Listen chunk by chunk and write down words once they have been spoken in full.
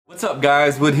What's up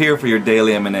guys, Wood here for your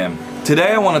Daily M&M.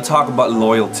 Today I want to talk about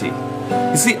loyalty.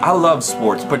 You see, I love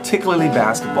sports, particularly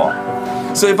basketball.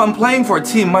 So if I'm playing for a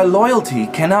team, my loyalty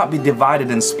cannot be divided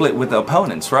and split with the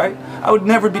opponents, right? I would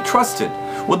never be trusted.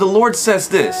 Well, the Lord says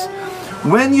this: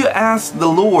 when you ask the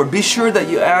Lord, be sure that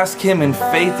you ask Him in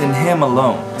faith in Him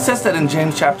alone. It says that in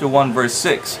James chapter 1 verse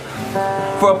 6.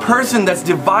 For a person that's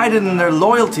divided in their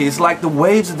loyalty is like the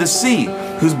waves of the sea,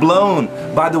 who's blown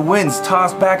by the winds,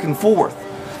 tossed back and forth.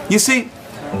 You see,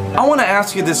 I want to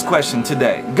ask you this question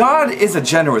today. God is a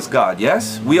generous God,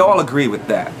 yes? We all agree with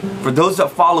that. For those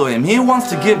that follow Him, He wants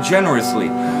to give generously.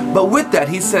 But with that,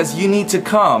 He says you need to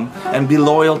come and be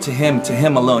loyal to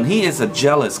Him alone. He is a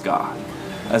jealous God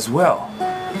as well.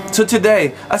 So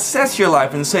today, assess your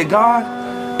life and say,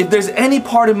 God, if there's any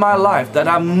part of my life that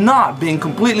I'm not being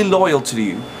completely loyal to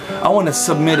you, I want to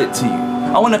submit it to you.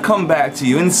 I want to come back to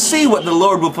you and see what the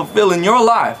Lord will fulfill in your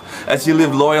life as you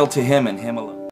live loyal to Him and Him alone.